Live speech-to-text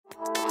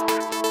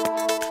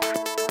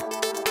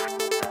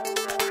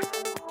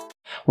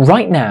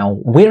Right now,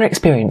 we're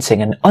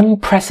experiencing an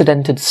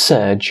unprecedented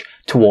surge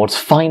towards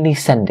finally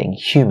sending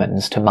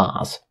humans to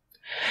Mars.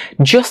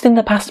 Just in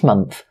the past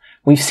month,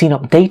 we've seen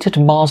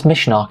updated Mars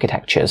mission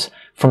architectures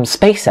from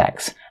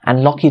SpaceX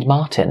and Lockheed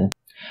Martin.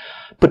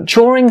 But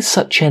during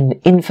such an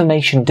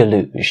information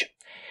deluge,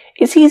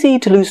 it's easy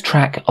to lose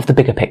track of the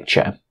bigger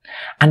picture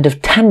and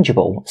of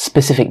tangible,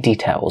 specific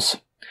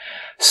details.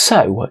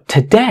 So,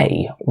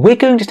 today, we're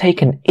going to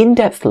take an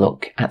in-depth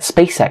look at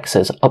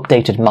SpaceX's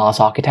updated Mars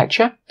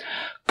architecture,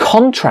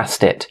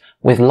 contrast it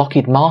with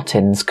Lockheed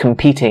Martin's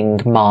competing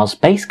Mars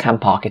Base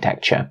Camp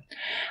architecture,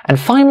 and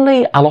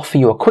finally, I'll offer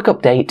you a quick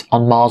update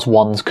on Mars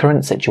One's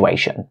current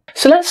situation.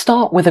 So let's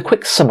start with a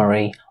quick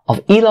summary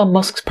of Elon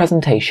Musk's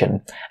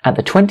presentation at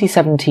the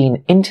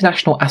 2017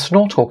 International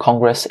Astronautical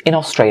Congress in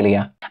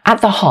Australia.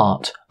 At the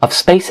heart of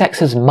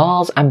SpaceX's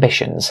Mars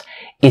ambitions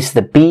is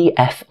the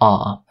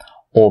BFR,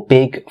 or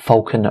Big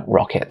Falcon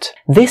rocket.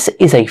 This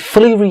is a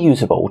fully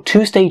reusable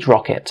two-stage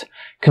rocket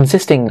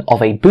consisting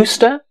of a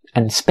booster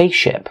and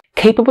spaceship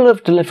capable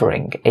of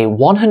delivering a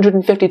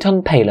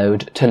 150-ton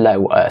payload to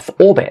low Earth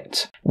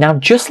orbit. Now,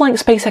 just like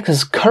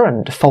SpaceX's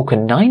current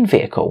Falcon 9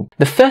 vehicle,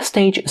 the first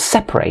stage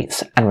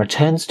separates and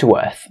returns to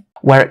Earth,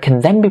 where it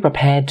can then be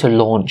prepared to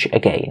launch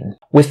again.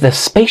 With the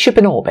spaceship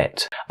in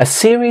orbit, a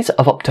series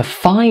of up to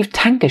 5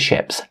 tanker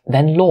ships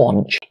then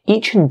launch,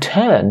 each in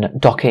turn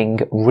docking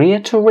rear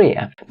to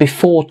rear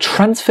before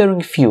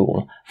transferring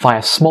fuel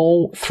via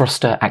small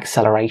thruster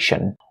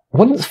acceleration.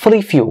 Once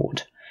fully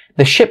fueled,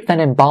 the ship then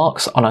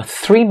embarks on a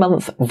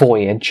 3-month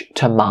voyage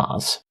to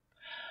Mars.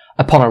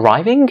 Upon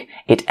arriving,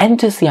 it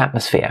enters the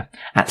atmosphere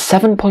at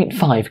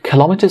 7.5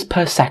 kilometers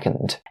per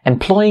second,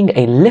 employing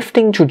a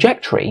lifting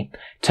trajectory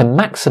to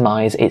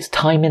maximize its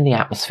time in the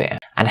atmosphere,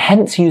 and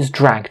hence use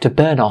drag to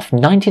burn off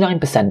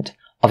 99%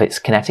 of its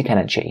kinetic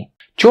energy.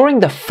 During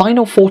the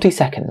final 40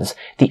 seconds,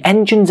 the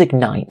engines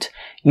ignite,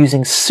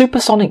 using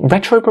supersonic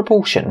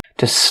retropropulsion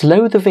to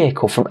slow the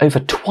vehicle from over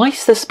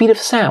twice the speed of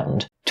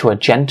sound to a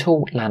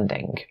gentle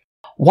landing.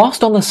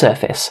 Whilst on the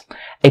surface,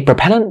 a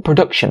propellant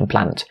production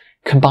plant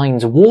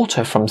combines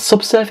water from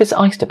subsurface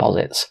ice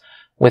deposits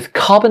with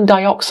carbon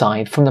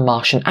dioxide from the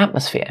Martian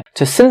atmosphere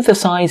to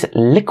synthesize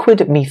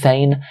liquid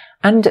methane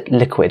and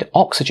liquid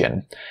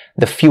oxygen,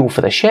 the fuel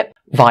for the ship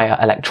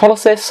via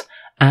electrolysis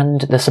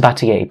and the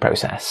Sabatier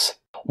process.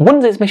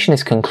 Once its mission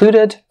is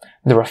concluded,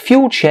 the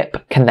refueled ship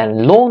can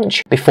then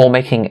launch before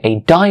making a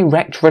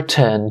direct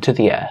return to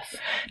the Earth.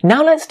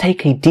 Now let's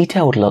take a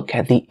detailed look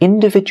at the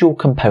individual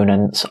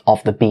components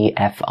of the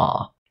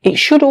BFR. It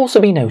should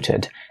also be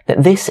noted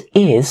that this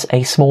is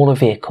a smaller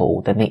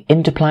vehicle than the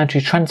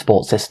interplanetary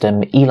transport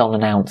system Elon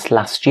announced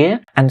last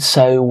year, and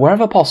so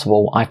wherever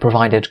possible I've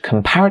provided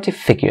comparative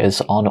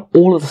figures on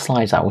all of the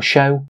slides I will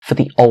show for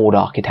the old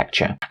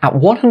architecture. At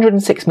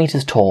 106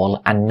 meters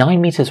tall and 9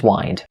 meters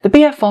wide, the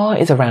BFR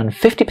is around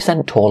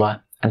 50%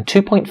 taller and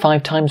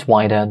 2.5 times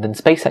wider than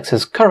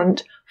SpaceX's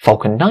current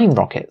Falcon 9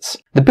 rockets.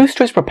 The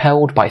booster is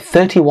propelled by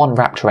 31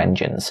 Raptor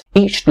engines,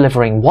 each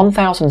delivering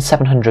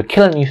 1,700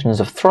 kilonewtons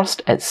of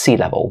thrust at sea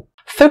level.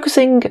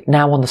 Focusing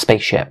now on the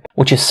spaceship,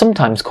 which is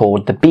sometimes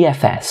called the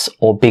BFS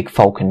or Big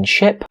Falcon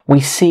ship, we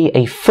see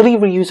a fully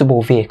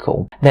reusable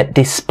vehicle that,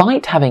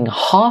 despite having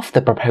half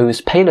the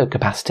proposed payload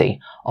capacity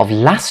of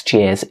last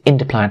year's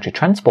interplanetary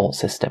transport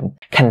system,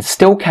 can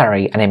still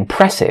carry an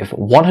impressive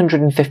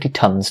 150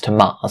 tons to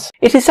Mars.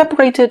 It is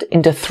separated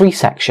into 3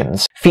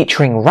 sections,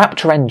 featuring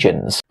Raptor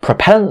engines,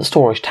 propellant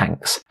storage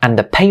tanks, and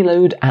the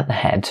payload at the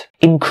head.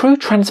 In crew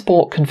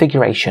transport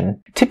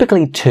configuration,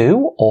 typically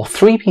 2 or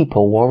 3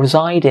 people will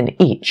reside in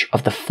each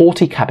of the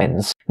 40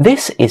 cabins.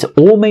 This is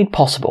all made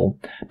possible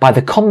by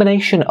the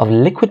combination of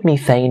liquid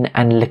methane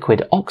and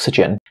liquid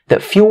oxygen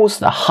that fuels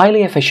the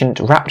highly efficient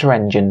Raptor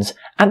engines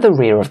at the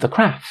rear of the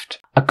craft.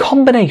 A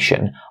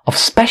combination of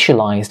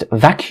specialized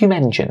vacuum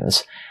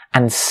engines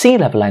and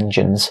sea-level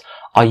engines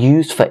are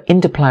used for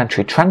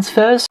interplanetary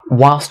transfers,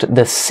 whilst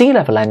the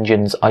sea-level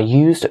engines are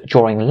used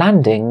during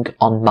landing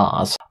on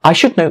Mars. I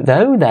should note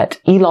though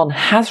that Elon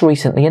has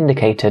recently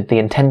indicated the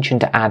intention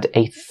to add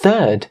a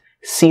 3rd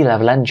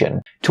sea-level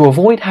engine to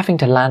avoid having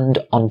to land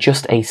on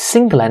just a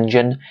single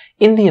engine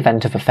in the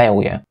event of a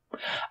failure.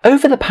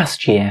 Over the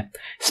past year,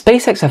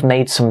 SpaceX have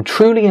made some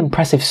truly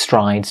impressive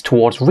strides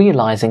towards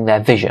realizing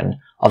their vision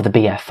of the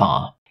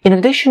BFR. In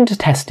addition to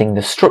testing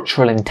the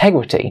structural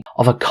integrity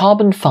of a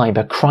carbon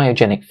fiber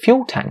cryogenic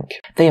fuel tank,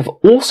 they have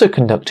also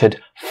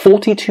conducted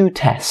 42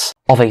 tests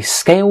of a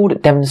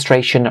scaled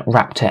demonstration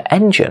Raptor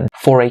engine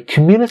for a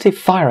cumulative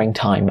firing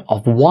time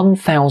of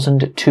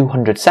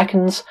 1,200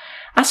 seconds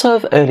as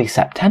of early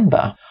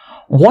September.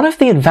 One of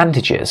the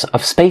advantages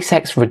of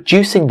SpaceX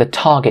reducing the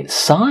target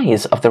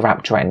size of the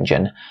Raptor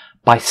engine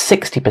by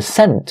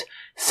 60%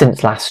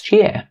 since last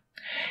year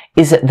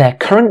is that their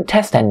current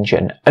test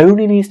engine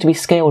only needs to be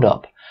scaled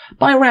up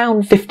by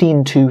around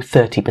 15 to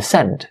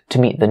 30% to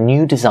meet the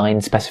new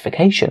design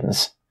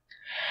specifications.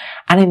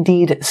 And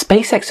indeed,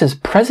 SpaceX's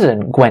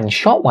president Gwen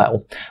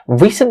Shotwell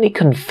recently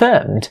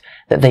confirmed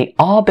that they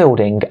are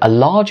building a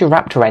larger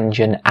Raptor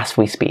engine as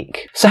we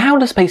speak. So how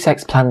does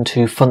SpaceX plan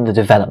to fund the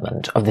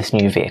development of this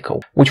new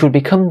vehicle, which would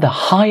become the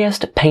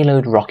highest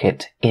payload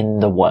rocket in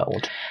the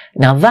world?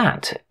 Now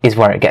that is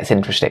where it gets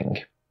interesting,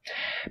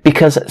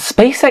 because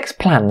SpaceX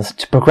plans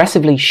to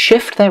progressively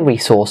shift their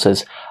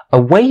resources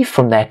away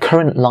from their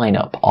current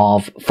lineup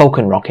of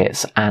Falcon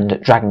rockets and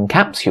Dragon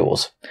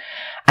capsules,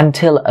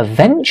 until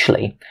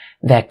eventually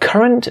their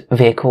current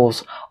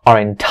vehicles are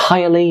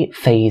entirely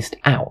phased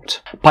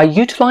out. By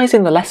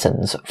utilising the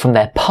lessons from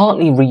their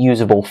partly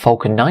reusable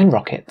Falcon 9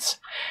 rockets,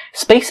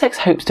 SpaceX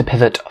hopes to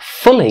pivot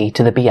fully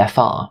to the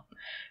BFR,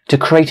 to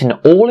create an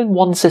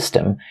all-in-one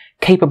system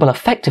capable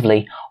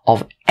effectively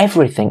of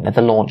everything that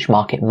the launch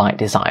market might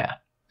desire.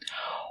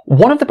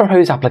 One of the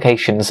proposed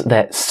applications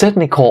that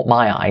certainly caught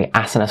my eye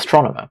as an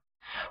astronomer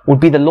would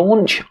be the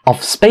launch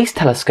of space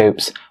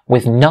telescopes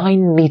with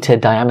 9-metre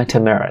diameter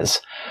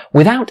mirrors,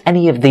 without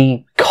any of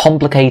the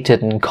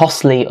complicated and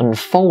costly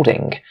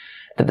unfolding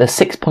that the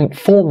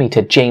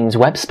 6.4-metre James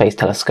Webb Space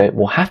Telescope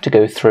will have to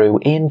go through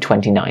in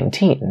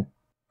 2019.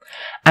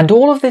 And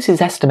all of this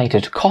is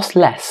estimated to cost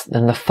less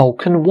than the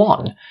Falcon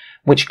 1,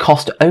 which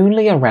cost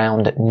only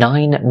around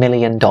 $9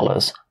 million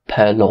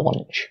per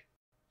launch.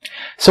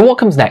 So what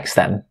comes next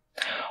then?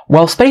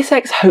 Well,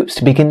 SpaceX hopes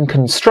to begin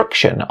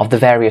construction of the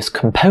various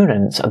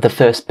components of the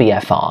first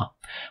BFR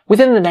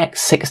within the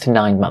next 6 to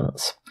 9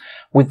 months,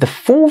 with the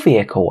full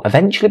vehicle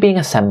eventually being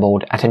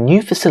assembled at a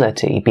new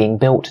facility being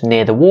built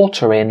near the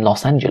water in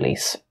Los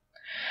Angeles.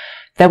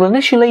 There will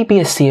initially be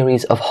a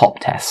series of hop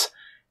tests,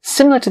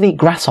 similar to the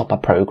Grasshopper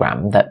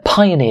program that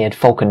pioneered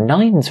Falcon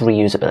 9's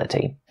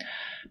reusability,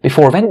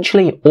 before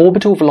eventually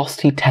orbital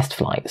velocity test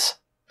flights.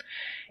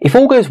 If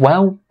all goes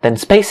well, then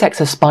SpaceX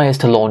aspires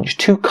to launch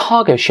 2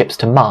 cargo ships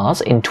to Mars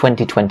in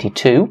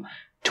 2022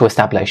 to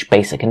establish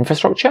basic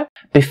infrastructure,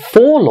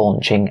 before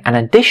launching an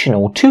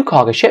additional 2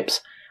 cargo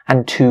ships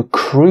and 2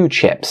 crewed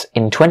ships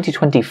in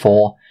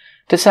 2024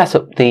 to set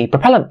up the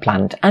propellant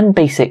plant and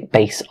basic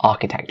base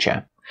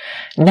architecture.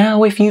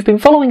 Now, if you've been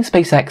following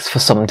SpaceX for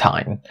some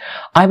time,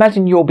 I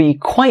imagine you'll be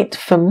quite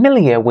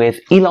familiar with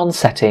Elon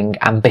setting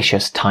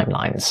ambitious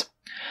timelines,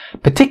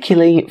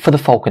 particularly for the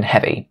Falcon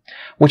Heavy,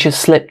 which has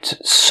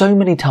slipped so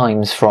many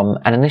times from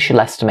an initial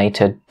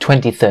estimated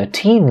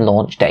 2013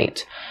 launch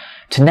date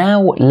to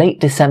now late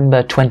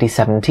December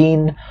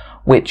 2017,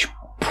 which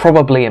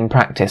probably in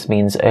practice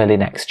means early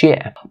next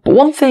year. But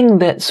one thing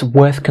that's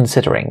worth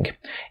considering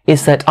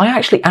is that I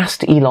actually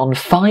asked Elon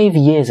 5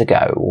 years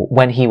ago,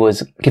 when he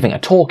was giving a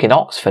talk in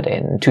Oxford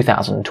in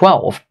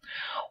 2012,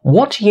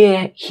 what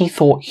year he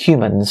thought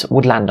humans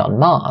would land on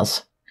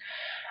Mars.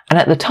 And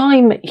at the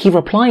time, he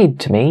replied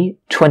to me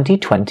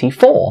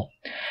 2024.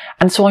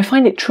 And so I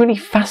find it truly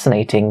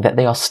fascinating that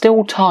they are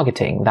still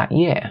targeting that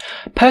year.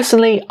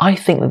 Personally, I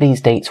think that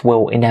these dates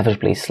will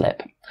inevitably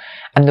slip.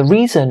 And the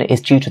reason is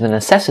due to the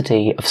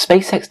necessity of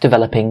SpaceX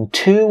developing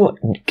 2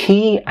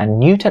 key and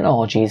new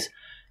technologies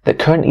that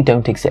currently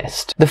don't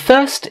exist. The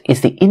first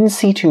is the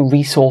in-situ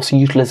resource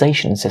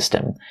utilization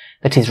system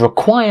that is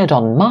required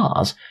on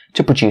Mars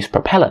to produce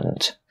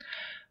propellant.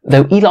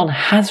 Though Elon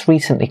has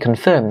recently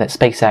confirmed that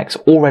SpaceX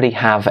already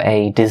have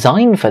a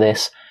design for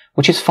this,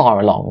 which is far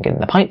along in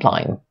the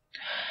pipeline.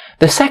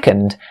 The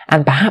second,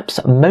 and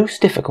perhaps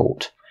most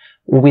difficult,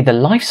 will be the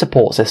life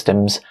support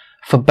systems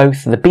for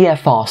both the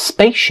BFR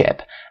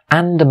spaceship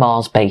and the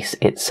Mars base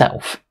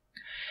itself,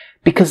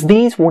 because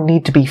these will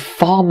need to be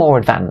far more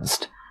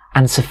advanced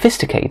and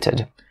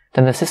sophisticated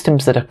than the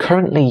systems that are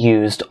currently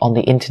used on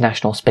the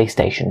International Space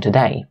Station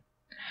today.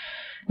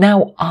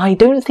 Now, I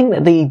don't think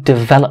that the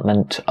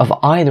development of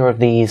either of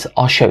these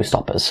are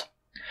showstoppers,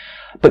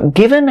 but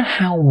given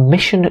how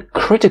mission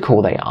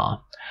critical they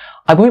are,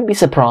 I won't be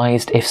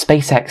surprised if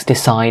SpaceX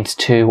decides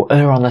to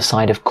err on the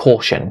side of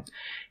caution,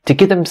 to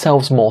give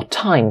themselves more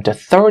time to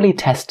thoroughly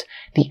test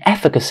the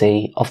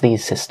efficacy of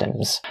these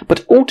systems.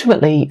 But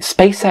ultimately,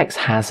 SpaceX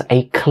has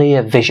a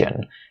clear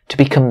vision to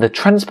become the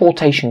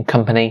transportation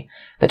company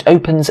that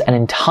opens an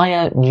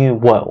entire new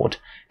world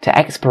to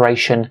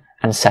exploration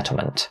and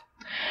settlement.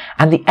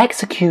 And the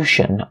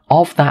execution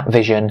of that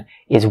vision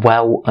is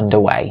well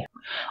underway.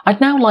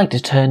 I'd now like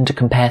to turn to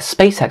compare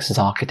SpaceX's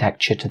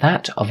architecture to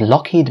that of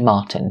Lockheed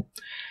Martin,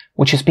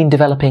 which has been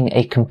developing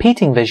a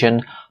competing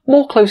vision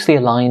more closely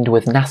aligned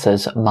with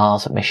NASA's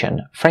Mars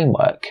mission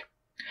framework.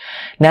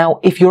 Now,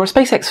 if you're a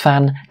SpaceX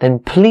fan, then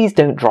please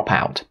don't drop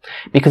out,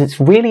 because it's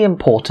really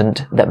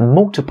important that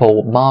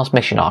multiple Mars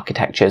mission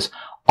architectures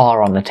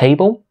are on the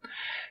table,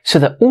 so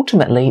that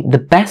ultimately the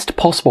best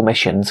possible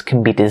missions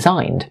can be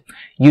designed,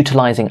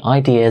 utilising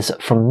ideas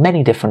from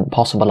many different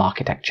possible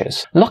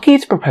architectures.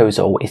 Lockheed's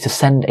proposal is to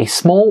send a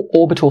small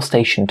orbital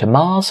station to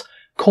Mars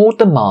called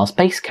the Mars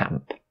Base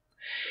Camp.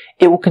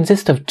 It will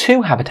consist of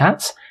 2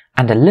 habitats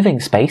and a living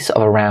space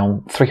of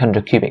around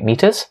 300 cubic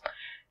meters,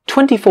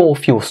 24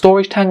 fuel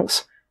storage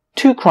tanks,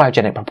 2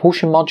 cryogenic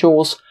propulsion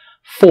modules,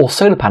 4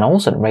 solar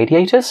panels and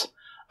radiators,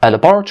 a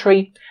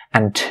laboratory,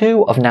 and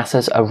 2 of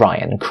NASA's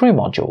Orion crew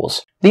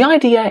modules. The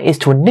idea is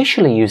to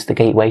initially use the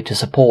Gateway to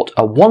support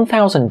a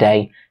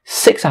 1,000-day,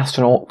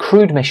 6-astronaut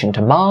crewed mission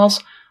to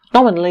Mars,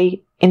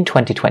 nominally in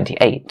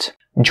 2028.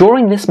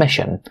 During this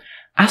mission,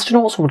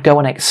 astronauts would go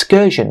on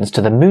excursions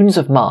to the moons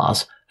of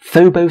Mars,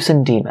 Phobos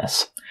and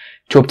Deimos,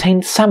 to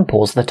obtain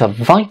samples that are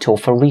vital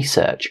for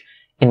research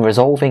in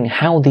resolving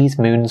how these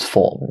moons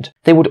formed.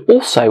 They would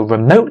also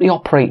remotely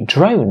operate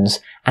drones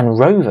and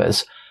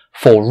rovers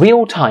for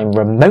real-time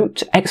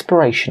remote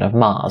exploration of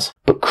Mars.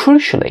 But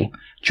crucially,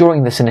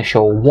 during this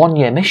initial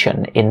 1-year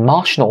mission in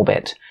Martian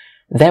orbit,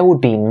 there would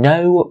be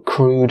no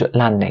crewed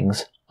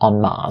landings on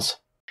Mars.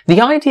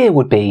 The idea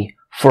would be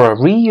for a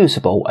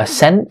reusable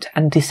ascent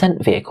and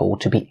descent vehicle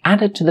to be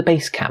added to the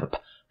base camp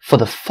for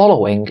the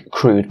following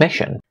crewed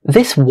mission.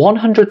 This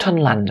 100-ton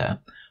lander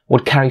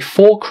would carry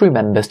 4 crew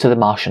members to the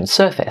Martian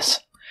surface,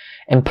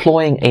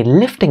 employing a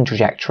lifting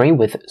trajectory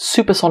with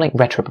supersonic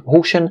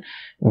retropropulsion,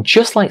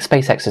 just like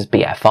SpaceX's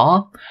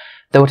BFR,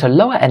 though at a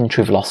lower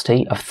entry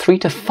velocity of 3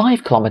 to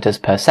 5 kilometers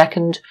per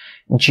second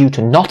due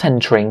to not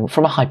entering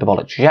from a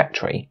hyperbolic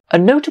trajectory. A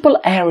notable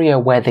area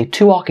where the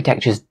 2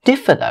 architectures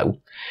differ, though,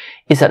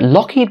 is that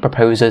Lockheed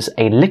proposes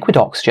a liquid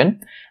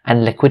oxygen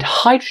and liquid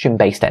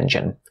hydrogen-based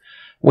engine,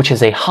 which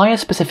has a higher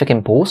specific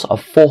impulse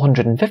of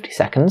 450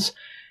 seconds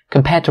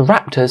compared to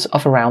Raptor's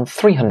of around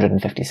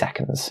 350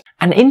 seconds.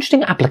 An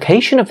interesting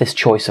application of this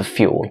choice of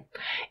fuel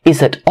is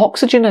that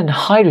oxygen and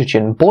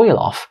hydrogen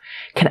boil-off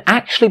can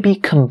actually be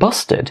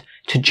combusted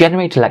to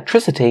generate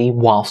electricity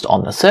whilst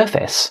on the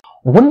surface.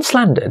 Once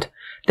landed,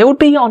 there would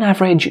be on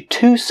average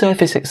 2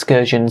 surface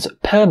excursions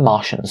per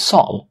Martian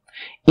sol,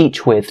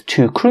 each with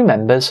 2 crew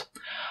members,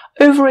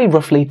 over a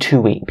roughly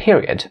 2-week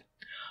period.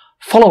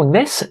 Following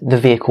this, the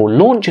vehicle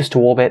launches to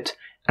orbit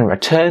and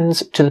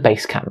returns to the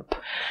base camp.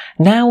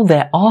 Now,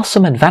 there are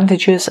some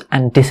advantages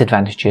and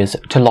disadvantages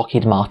to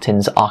Lockheed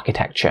Martin's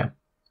architecture.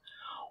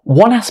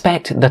 One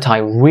aspect that I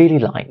really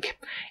like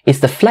is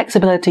the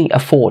flexibility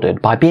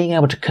afforded by being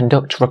able to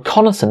conduct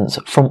reconnaissance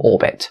from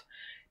orbit,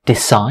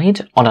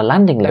 decide on a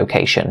landing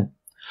location,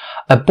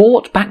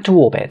 abort back to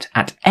orbit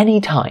at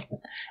any time,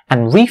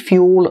 and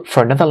refuel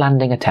for another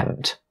landing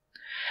attempt.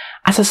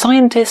 As a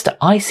scientist,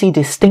 I see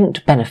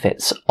distinct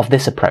benefits of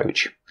this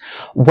approach,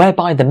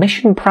 whereby the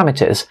mission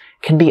parameters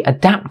can be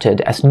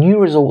adapted as new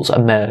results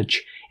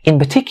emerge, in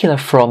particular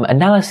from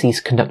analyses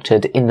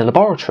conducted in the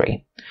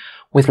laboratory,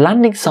 with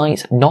landing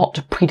sites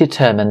not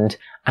predetermined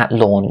at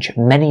launch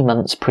many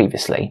months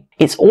previously.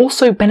 It's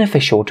also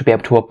beneficial to be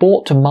able to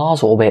abort to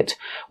Mars orbit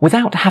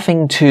without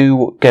having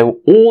to go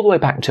all the way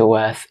back to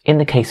Earth in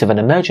the case of an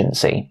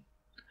emergency.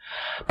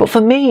 But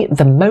for me,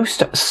 the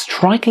most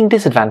striking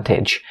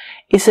disadvantage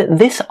is that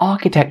this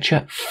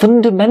architecture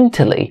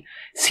fundamentally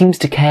seems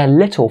to care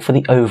little for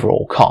the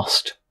overall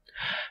cost.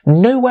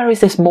 Nowhere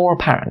is this more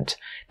apparent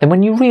than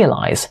when you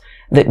realise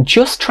that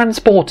just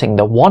transporting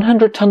the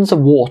 100 tons of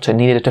water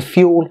needed to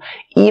fuel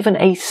even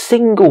a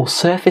single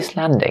surface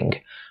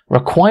landing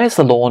requires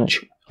the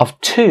launch of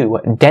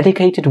 2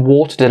 dedicated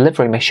water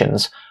delivery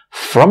missions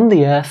from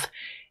the Earth,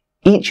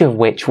 each of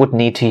which would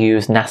need to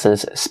use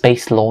NASA's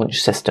Space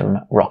Launch System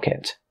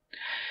rocket.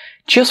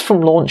 Just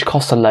from launch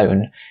costs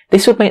alone,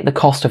 this would make the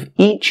cost of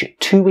each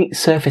 2-week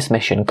surface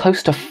mission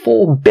close to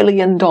 $4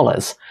 billion,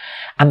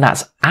 and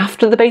that's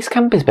after the base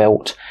camp is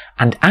built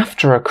and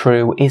after a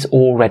crew is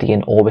already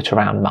in orbit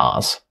around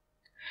Mars.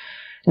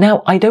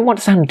 Now, I don't want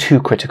to sound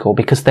too critical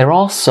because there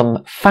are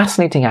some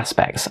fascinating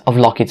aspects of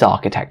Lockheed's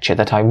architecture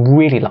that I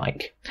really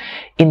like,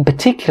 in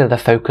particular the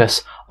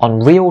focus on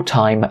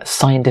real-time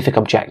scientific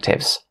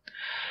objectives.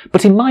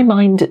 But in my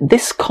mind,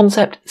 this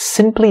concept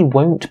simply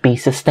won't be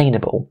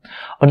sustainable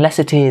unless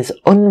it is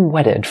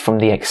unwedded from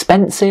the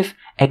expensive,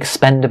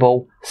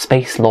 expendable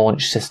Space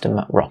Launch System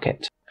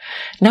rocket.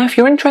 Now, if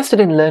you're interested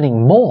in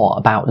learning more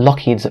about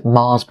Lockheed's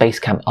Mars Base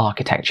Camp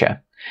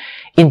architecture,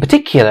 in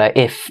particular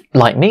if,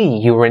 like me,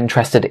 you were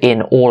interested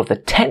in all of the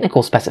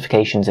technical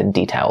specifications and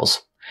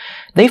details,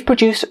 they've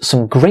produced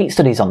some great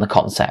studies on the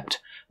concept,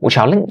 which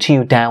I'll link to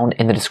you down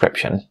in the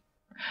description.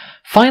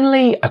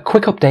 Finally, a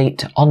quick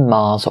update on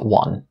Mars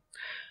 1.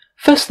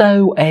 First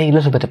though, a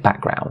little bit of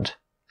background.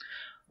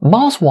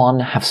 Mars 1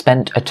 have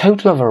spent a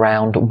total of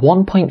around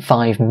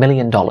 $1.5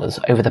 million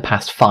over the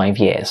past 5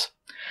 years,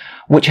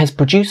 which has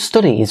produced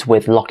studies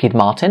with Lockheed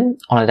Martin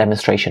on a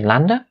demonstration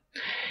lander,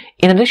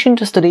 in addition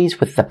to studies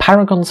with the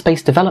Paragon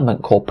Space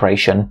Development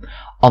Corporation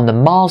on the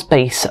Mars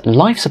base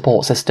life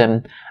support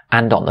system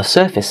and on the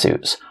surface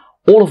suits,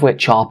 all of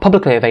which are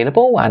publicly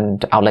available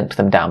and I'll link to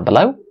them down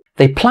below.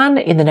 They plan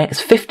in the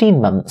next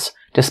 15 months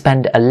to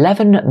spend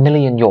 €11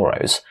 million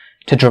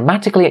to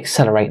dramatically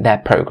accelerate their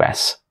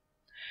progress.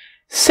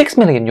 €6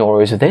 million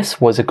of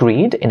this was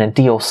agreed in a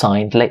deal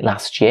signed late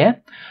last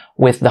year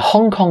with the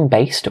Hong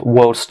Kong-based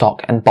World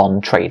Stock and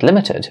Bond Trade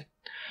Limited,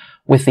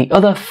 with the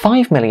other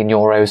 €5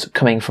 million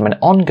coming from an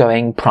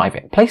ongoing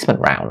private placement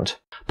round.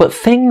 But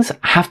things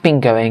have been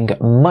going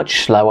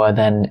much slower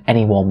than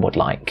anyone would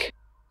like.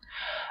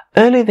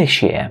 Early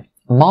this year,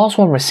 Mars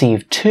One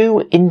received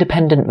two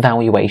independent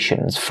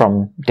valuations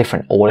from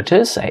different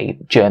auditors, a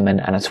German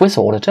and a Swiss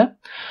auditor,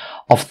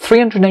 of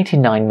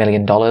 $389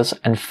 million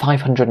and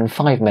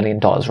 $505 million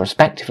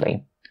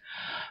respectively.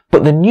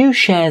 But the new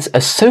shares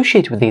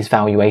associated with these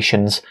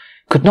valuations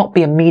could not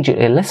be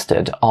immediately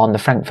listed on the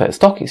Frankfurt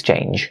Stock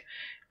Exchange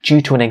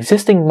due to an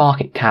existing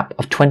market cap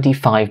of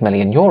 25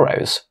 million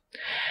euros.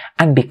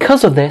 And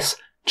because of this,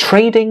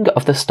 trading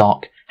of the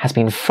stock has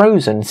been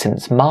frozen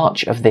since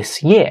March of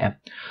this year,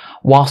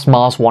 whilst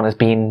Mars One has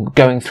been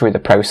going through the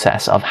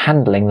process of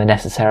handling the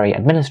necessary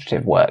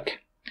administrative work.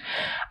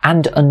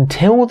 And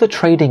until the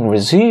trading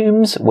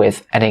resumes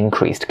with an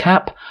increased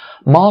cap,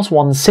 Mars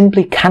One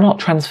simply cannot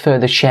transfer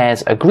the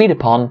shares agreed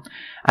upon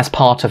as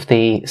part of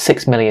the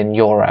 €6 million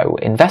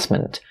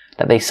investment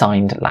that they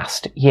signed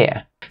last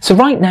year. So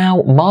right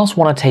now, Mars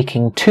One are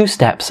taking two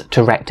steps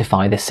to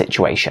rectify this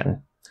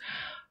situation.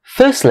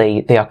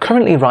 Firstly, they are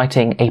currently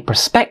writing a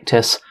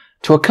prospectus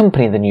to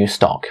accompany the new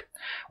stock,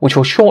 which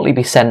will shortly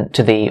be sent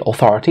to the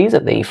authorities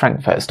at the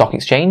Frankfurt Stock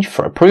Exchange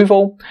for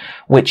approval,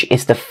 which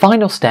is the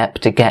final step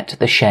to get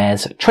the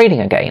shares trading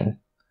again.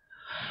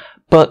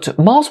 But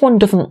Mars One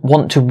doesn't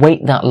want to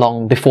wait that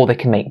long before they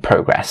can make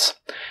progress.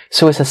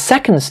 So as a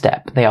second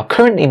step, they are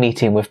currently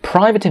meeting with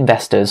private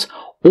investors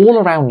all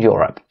around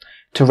Europe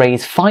to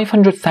raise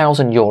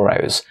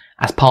 €500,000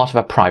 as part of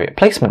a private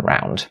placement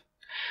round.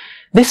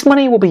 This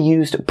money will be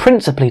used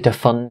principally to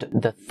fund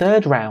the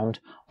third round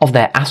of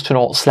their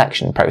astronaut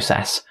selection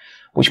process,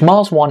 which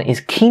Mars One is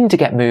keen to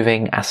get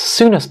moving as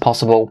soon as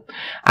possible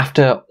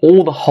after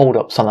all the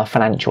hold-ups on the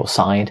financial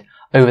side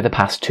over the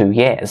past 2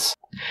 years.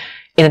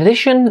 In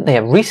addition, they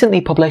have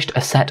recently published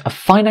a set of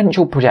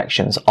financial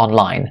projections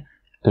online,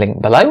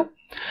 linked below,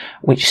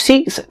 which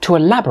seeks to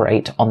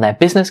elaborate on their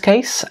business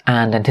case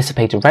and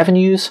anticipated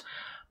revenues,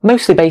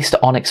 mostly based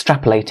on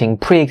extrapolating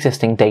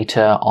pre-existing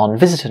data on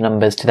visitor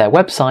numbers to their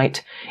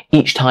website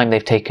each time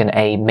they've taken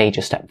a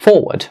major step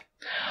forward.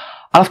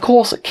 I'll of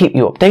course keep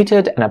you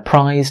updated and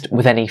apprised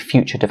with any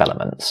future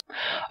developments.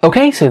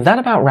 Okay, so that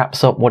about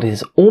wraps up what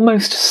is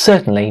almost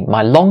certainly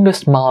my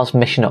longest Mars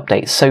mission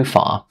update so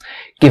far,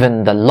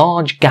 given the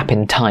large gap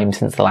in time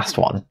since the last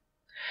one.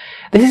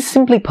 This is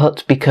simply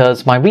put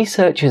because my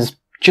research has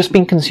just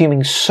been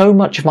consuming so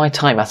much of my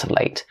time as of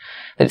late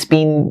that it's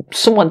been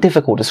somewhat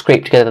difficult to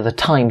scrape together the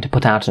time to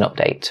put out an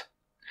update.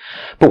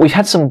 But we've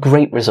had some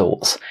great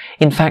results.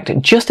 In fact,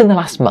 just in the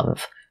last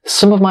month,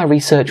 some of my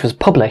research was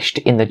published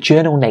in the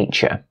journal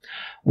Nature,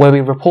 where we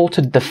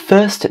reported the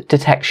first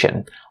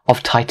detection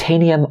of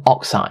titanium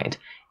oxide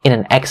in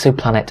an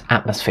exoplanet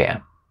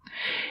atmosphere.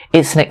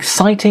 It's an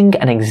exciting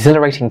and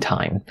exhilarating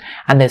time,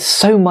 and there's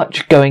so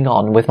much going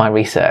on with my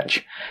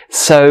research,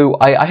 so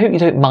I hope you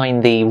don't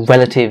mind the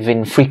relative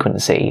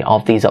infrequency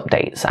of these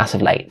updates as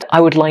of late.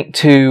 I would like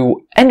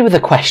to end with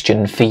a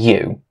question for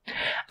you,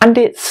 and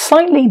it's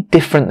slightly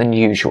different than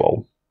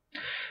usual.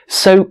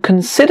 So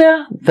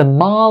consider the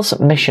Mars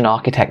mission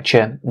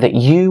architecture that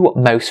you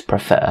most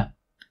prefer.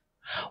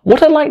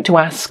 What I'd like to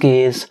ask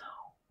is,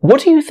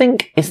 what do you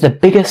think is the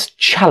biggest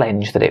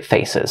challenge that it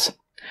faces?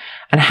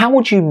 And how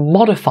would you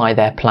modify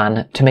their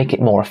plan to make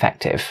it more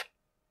effective?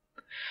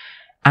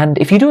 And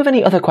if you do have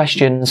any other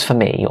questions for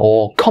me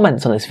or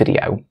comments on this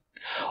video,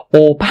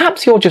 or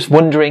perhaps you're just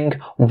wondering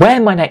where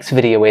my next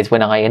video is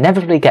when I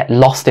inevitably get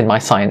lost in my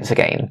science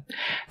again,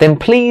 then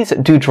please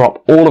do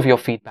drop all of your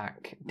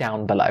feedback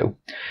down below,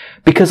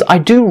 because I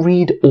do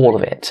read all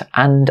of it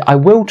and I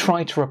will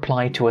try to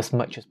reply to as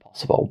much as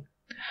possible.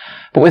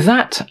 But with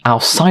that, I'll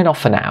sign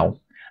off for now,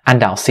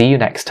 and I'll see you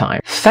next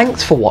time.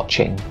 Thanks for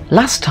watching.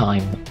 Last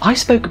time, I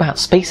spoke about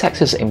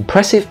SpaceX's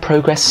impressive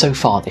progress so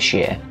far this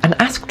year and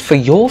asked for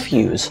your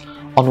views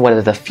on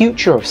whether the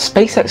future of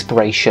space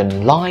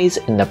exploration lies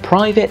in the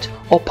private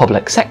or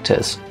public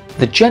sectors.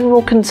 The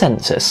general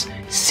consensus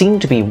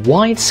seemed to be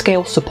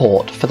wide-scale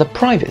support for the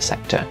private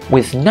sector,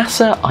 with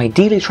NASA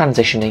ideally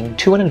transitioning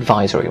to an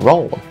advisory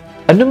role.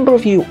 A number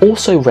of you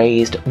also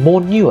raised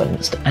more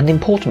nuanced and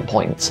important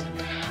points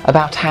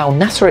about how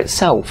NASA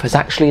itself has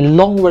actually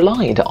long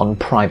relied on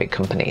private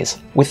companies,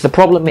 with the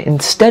problem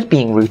instead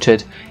being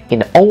rooted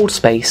in old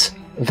space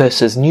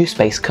versus new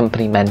space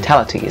company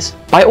mentalities.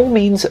 By all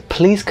means,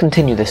 please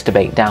continue this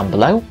debate down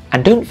below,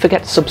 and don't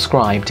forget to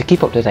subscribe to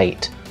keep up to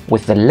date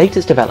with the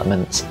latest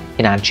developments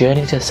in our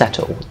journey to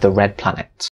settle the Red Planet.